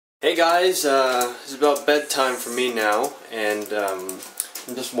Hey guys, it's about bedtime for me now, and I'm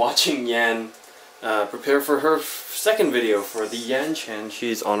just watching Yan prepare for her second video for the Yan Chan.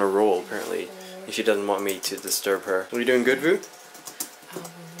 She's on a roll apparently, and she doesn't want me to disturb her. Are you doing good, Vu?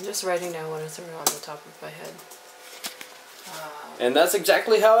 Just writing down what is on the top of my head. And that's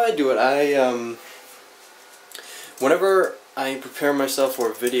exactly how I do it. Whenever I prepare myself for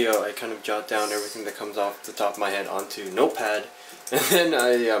a video, I kind of jot down everything that comes off the top of my head onto Notepad. And then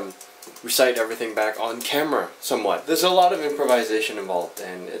I recite everything back on camera somewhat. There's a lot of improvisation involved,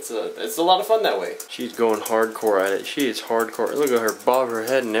 and it's a lot of fun that way. She's going hardcore at it. She is hardcore. Look at her bob her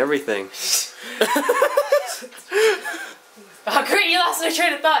head and everything. Oh great, you lost my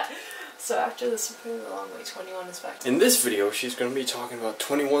train of thought! So after this moving a long way, 21 is back. In this video, she's going to be talking about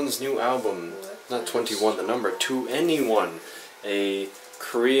 21's new album. Not 21, the number, To Anyone. A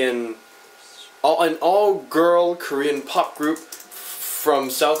Korean, an all-girl Korean pop group from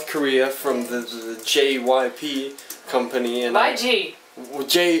South Korea, from the JYP company, and YG.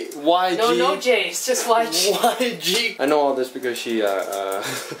 YG. No J, it's just YG. YG. I know all this because she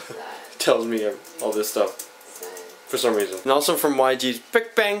tells me all this stuff for some reason. And also from YG's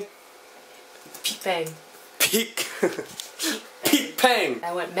Big Bang. Peak Bang. Peak. Peak Bang.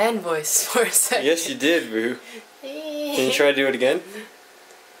 I went man voice for a second. Yes, you did, Vu. Can you try to do it again?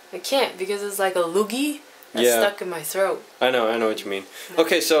 I can't because it's like a loogie that's stuck in my throat. I know what you mean.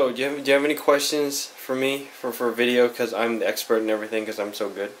 Okay, so do you have any questions for me for a video? Because I'm the expert in everything because I'm so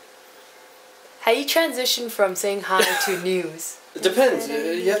good. How you transition from saying hi to news? It depends.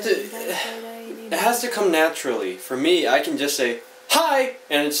 You have to. It has to come naturally. For me, I can just say hi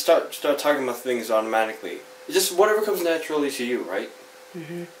and start talking about things automatically. It's just whatever comes naturally to you, right?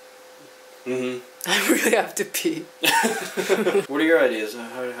 I really have to pee. What are your ideas?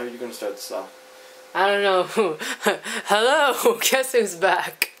 How are you gonna start this off? I don't know. Hello, guess who's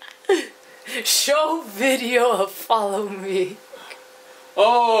back? Show video of follow me.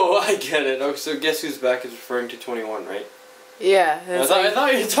 Oh, I get it. Oh, so guess who's back is referring to 21, right? Yeah. I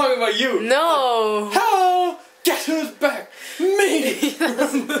thought you were talking about you. No. Hello, guess who's back? Me.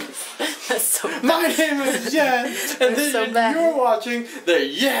 That's so bad. My name is Yan, and then so bad. you're watching the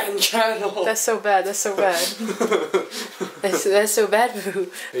Yan channel. That's so bad. That's so bad. That's so bad, Vu.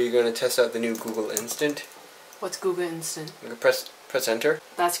 Are you gonna test out the new Google Instant? What's Google Instant? You can press enter.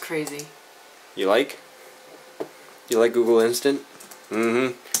 That's crazy. You like? You like Google Instant?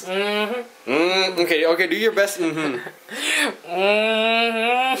 Okay, do your best.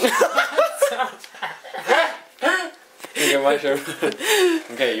 Okay, my turn.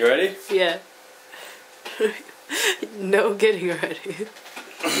 Okay, you ready? Yeah. No getting ready.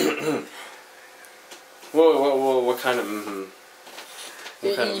 Whoa, what kind of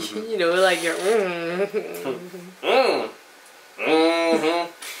What kind of You know, like your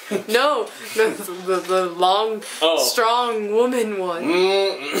No, the long, strong woman one.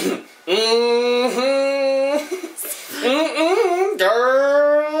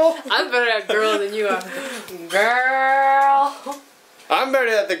 Girl. I'm better at girl than you are. Girl. I'm better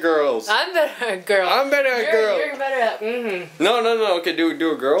at the girls. I'm better at girl. I'm better at girl. You're better at No. Okay, do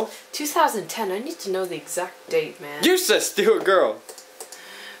a girl. 2010. I need to know the exact date, man. You just do a girl.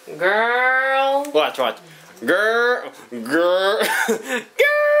 Girl. Watch. Girl.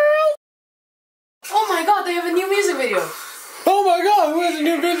 Oh my god, they have a new music video. Oh my god, who has a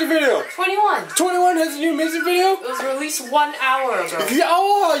new music video? 21. 21 has a new music video? It was released 1 hour ago. Yeah,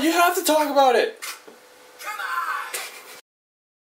 oh, you have to talk about it.